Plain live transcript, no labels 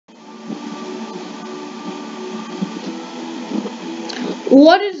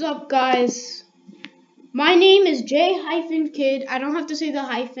What is up, guys? My name is J-Kid. I don't have to say the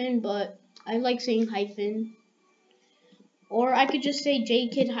hyphen, but I like saying hyphen. Or I could just say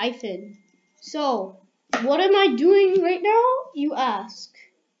J-Kid hyphen. So, what am I doing right now, you ask?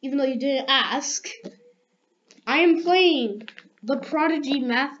 Even though you didn't ask. I am playing the Prodigy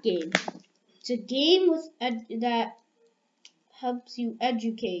math game. It's a game that helps you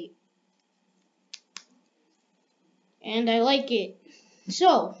educate. And I like it.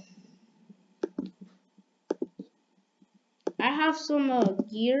 So, I have some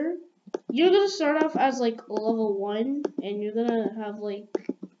gear. You're gonna start off as like level 1, and you're gonna have like,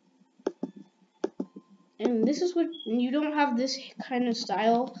 and this is what, you don't have this kind of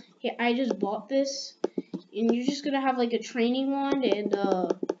style. Here, I just bought this, and you're just gonna have like a training wand and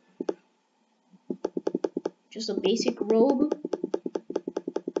just a basic robe,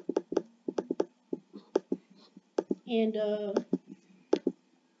 and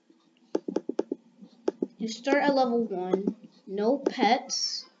you start at level 1. No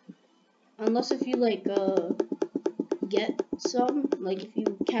pets, unless if you like get some, like if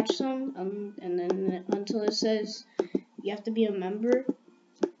you catch some, and then until it says you have to be a member.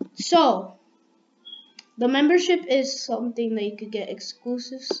 So the membership is something that you could get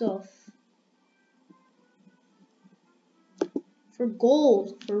exclusive stuff for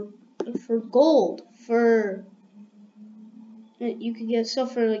gold, for you could get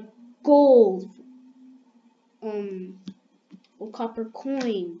stuff for like gold, or copper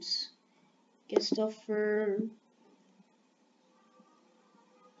coins. Get stuff for,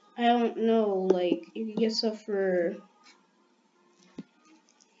 I don't know, like you could get stuff for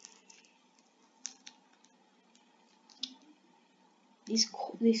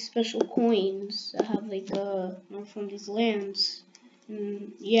these special coins that have like from these lands,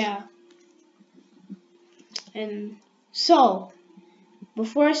 and yeah. And so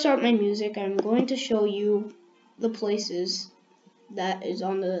before I start my music, I'm going to show you the places that is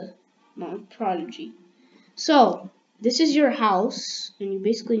on the Mount Prodigy. So this is your house, and you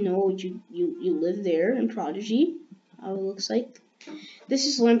basically know you live there in Prodigy, how it looks like. This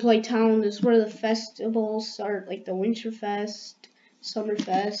is Lamplight Town. This is where the festivals start, like the Winterfest,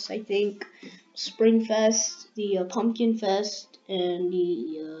 Summerfest, I think, Springfest, the Pumpkin Fest, and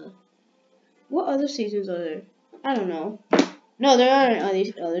the what other seasons are there? I don't know. No, there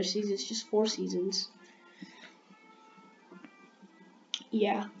aren't other seasons. Just 4 seasons.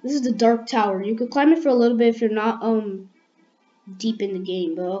 Yeah, this is the Dark Tower. You could climb it for a little bit if you're not deep in the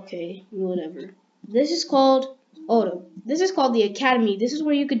game, but okay, whatever. This is called this is called the Academy. This is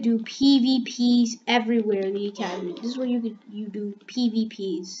where you could do PvPs everywhere in the Academy. This is where you do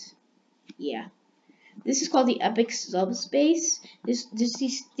PvPs. Yeah. This is called the Epic Subspace. There's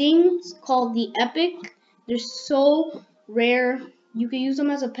these things called the Epic. They're so rare. You can use them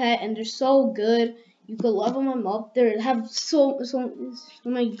as a pet, and they're so good. You could level them up. They have so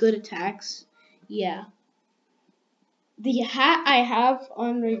many good attacks. Yeah. The hat I have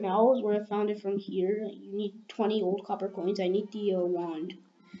on right now is where I found it from here. You need 20 old copper coins. I need the wand.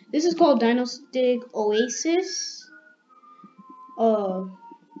 This is called Dynastic Oasis.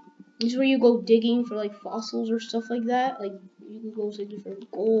 This is where you go digging for like fossils or stuff like that. Like you can go digging for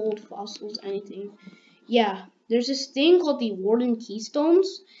gold, fossils, anything. Yeah, there's this thing called the Warden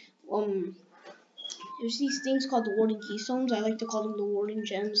Keystones. There's these things called the Warden Keystones. I like to call them the Warden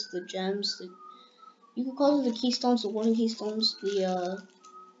Gems, the gems. You can call them the Keystones, the Warden Keystones, I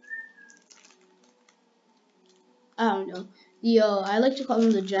don't know. I like to call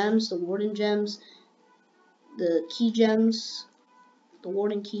them the gems, the Warden Gems, the Key Gems, the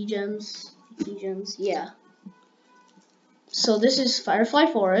Warden Key Gems, yeah. So this is Firefly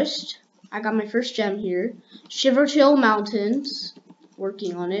Forest. I got my first gem here. Shiverchill Mountains,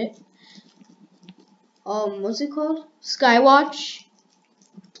 working on it. What's it called? Skywatch.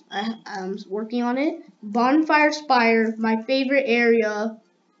 I'm working on it. Bonfire Spire, my favorite area,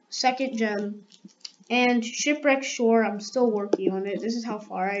 second gem. And Shipwreck Shore, I'm still working on it. This is how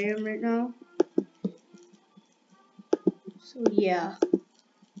far I am right now. So yeah.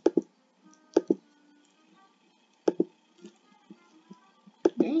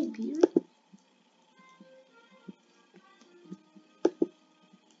 Dang, Peter.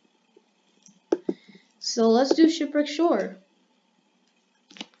 So let's do Shipwreck Shore.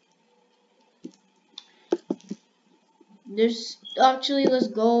 Let's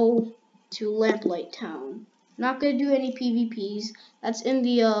go to Lamplight Town. Not gonna do any PvPs. That's in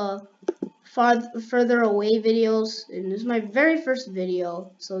the further away videos, and this is my very first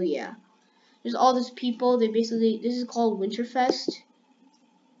video. So yeah, there's all these people. This is called Winterfest.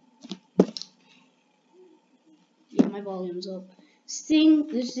 Yeah, my volume's up.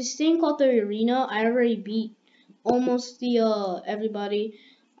 There's this thing called the arena. I already beat almost the everybody.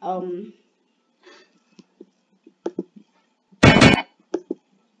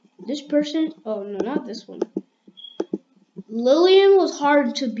 This person, oh no, not this one. Lillian was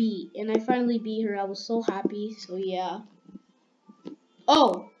hard to beat, and I finally beat her. I was so happy, so yeah.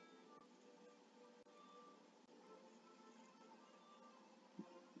 Oh!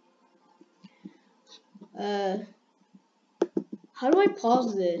 How do I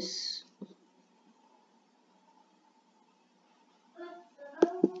pause this?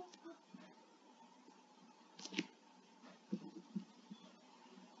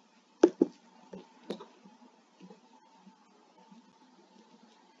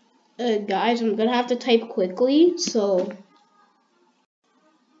 Guys, I'm gonna have to type quickly, so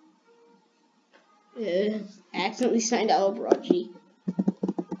accidentally signed out of prodigy.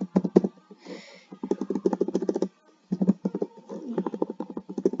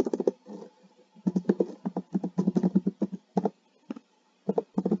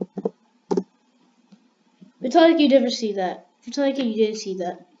 Pretend like you never see that. Pretend like you didn't see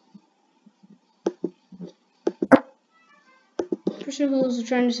that. The person who was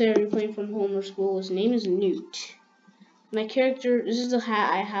trying to say are you playing from home or school, his name is Newt. My character, this is the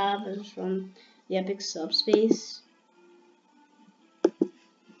hat I have, it's from the Epic Subspace.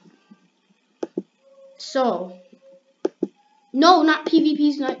 So, no, not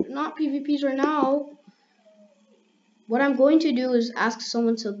PvPs, not PvPs right now. What I'm going to do is ask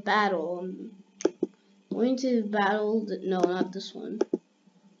someone to battle. I'm going to battle, no, not this one.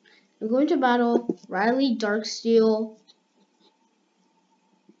 I'm going to battle Riley Darksteel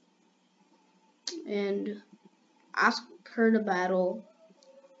and ask her to battle.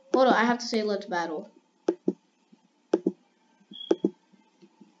 Hold on, I have to say let's battle.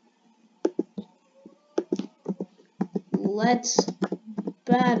 Let's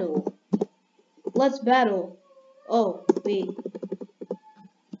battle. Let's battle. Oh, wait.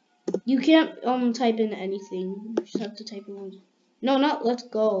 You can't type in anything. You just have to type in one. No, not let's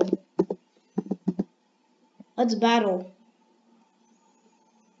go. Let's battle.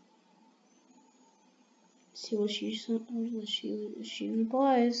 See what she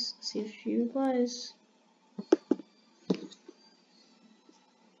replies. See if she replies.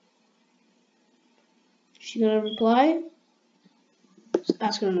 She gonna reply? Just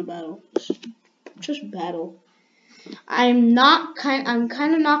ask her on a battle. Just battle. I'm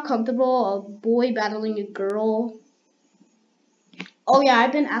kind of not comfortable a boy battling a girl. Oh yeah,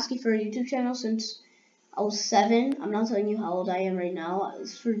 I've been asking for a YouTube channel since I was 7. I'm not telling you how old I am right now.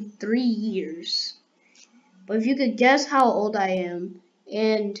 It's for 3 years. But if you could guess how old I am,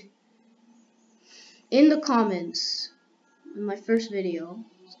 and in the comments, in my first video,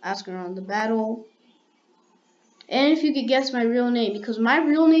 ask her on the battle. And if you could guess my real name, because my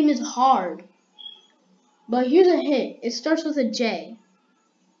real name is hard. But here's a hint. It starts with a J.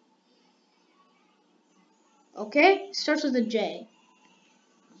 Okay? It starts with a J.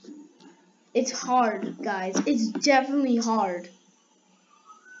 It's hard, guys. It's definitely hard.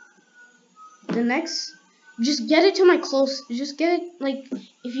 The next, just get it to my close. Just get it, like,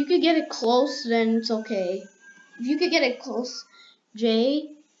 if you could get it close, then it's okay. If you could get it close,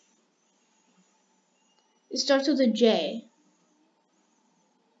 J. It starts with a J.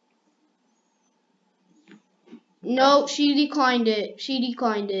 No, she declined it. She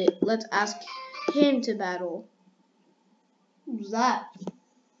declined it. Let's ask him to battle. Who's that?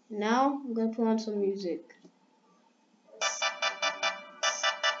 Now, I'm gonna put on some music.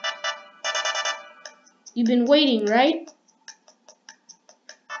 You've been waiting, right?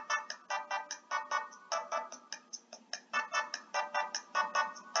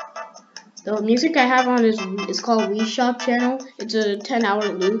 The music I have on is called Wii Shop channel. It's a 10-hour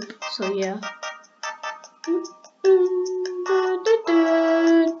loop, so yeah.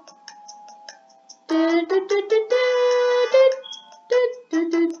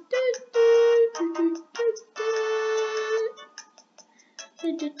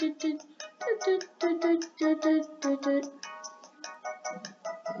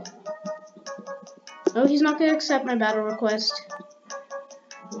 Oh, he's not gonna accept my battle request.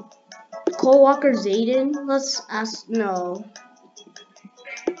 Cole Walker Zayden? Let's ask. No.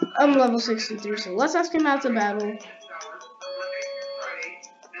 I'm level 63, so let's ask him out to battle.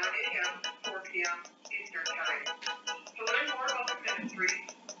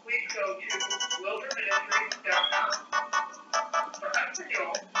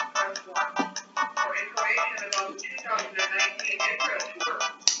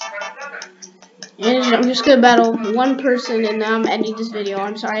 And I'm just gonna battle one person, and now I'm ending this video.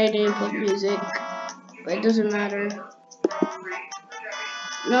 I'm sorry I didn't put music, but it doesn't matter.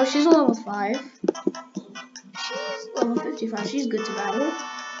 No, she's a level 5. She's level 55. She's good to battle.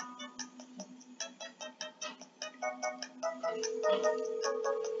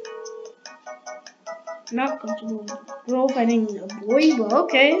 Not comfortable. Girl fighting a boy, but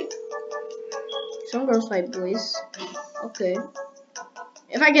okay. Some girls fight boys. Okay.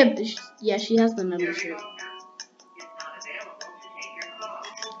 If I get, yeah, she has the membership.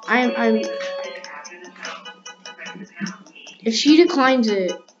 I'm. If she declines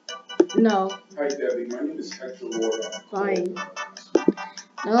it, no. Hi Debbie, my name is Hector Laura. Fine.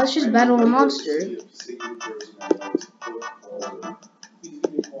 Now let's just battle a monster.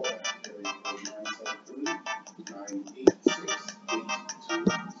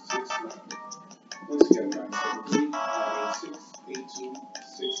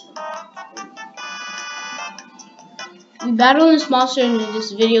 We battle this monster and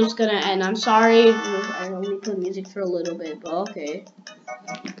this video's gonna end. I'm sorry, I only put music for a little bit, but okay.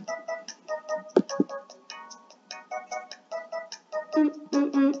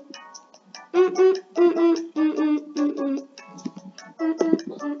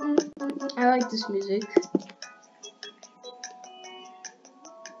 I like this music.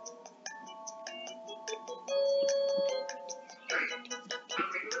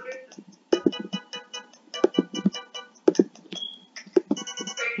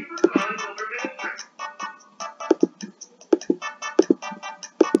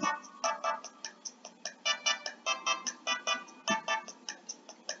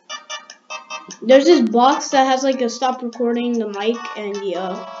 There's this box that has like a stop recording, the mic, and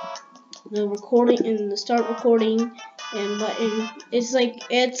the recording and the start recording and button. It's like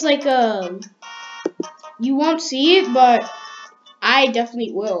you won't see it, but I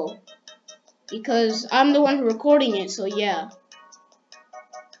definitely will because I'm the one recording it. So yeah,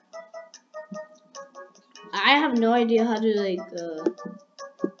 I have no idea how to like.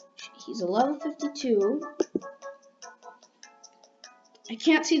 He's a level 52. I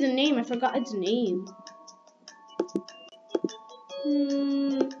can't see the name. I forgot its name.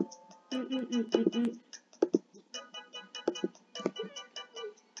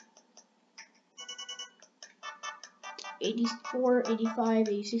 '84, '85,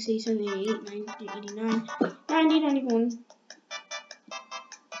 '86, '87, '88, '90, '89, '90, '91.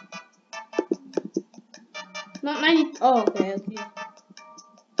 Not 90. Oh, okay, okay.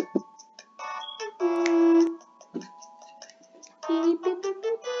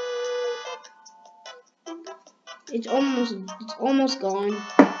 It's almost gone.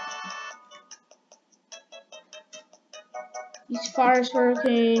 Use Forest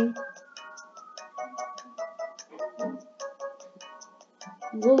Hurricane.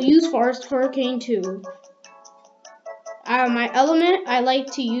 We'll use Forest Hurricane too. My element I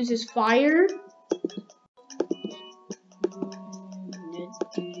like to use is fire.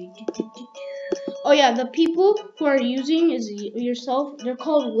 Oh yeah, the people who are using is yourself. They're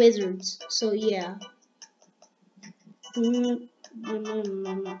called wizards. So yeah.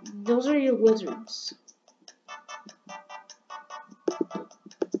 Those are your wizards.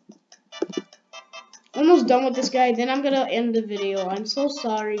 Almost done with this guy, then I'm gonna end the video. I'm so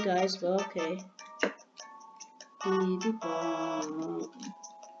sorry guys, but okay.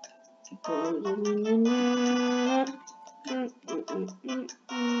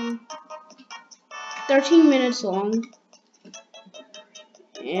 13 minutes long.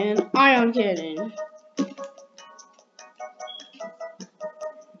 And ion cannon.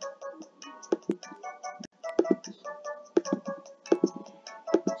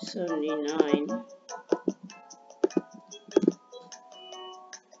 $79.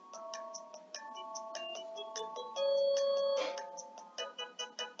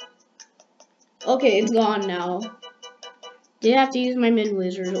 Okay, it's gone now. Didn't have to use my mid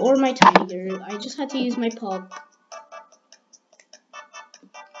wizard or my tiger. I just had to use my pup.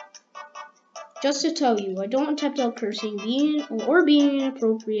 Just to tell you, I don't attempt out cursing, being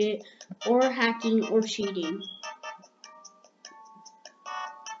inappropriate, or hacking or cheating.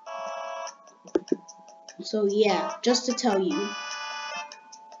 So yeah, just to tell you.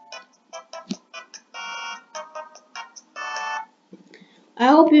 I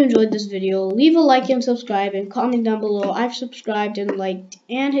hope you enjoyed this video. Leave a like and subscribe and comment down below I've subscribed and liked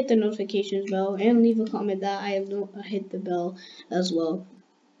and hit the notifications bell and leave a comment that I have hit the bell as well.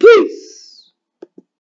 Peace!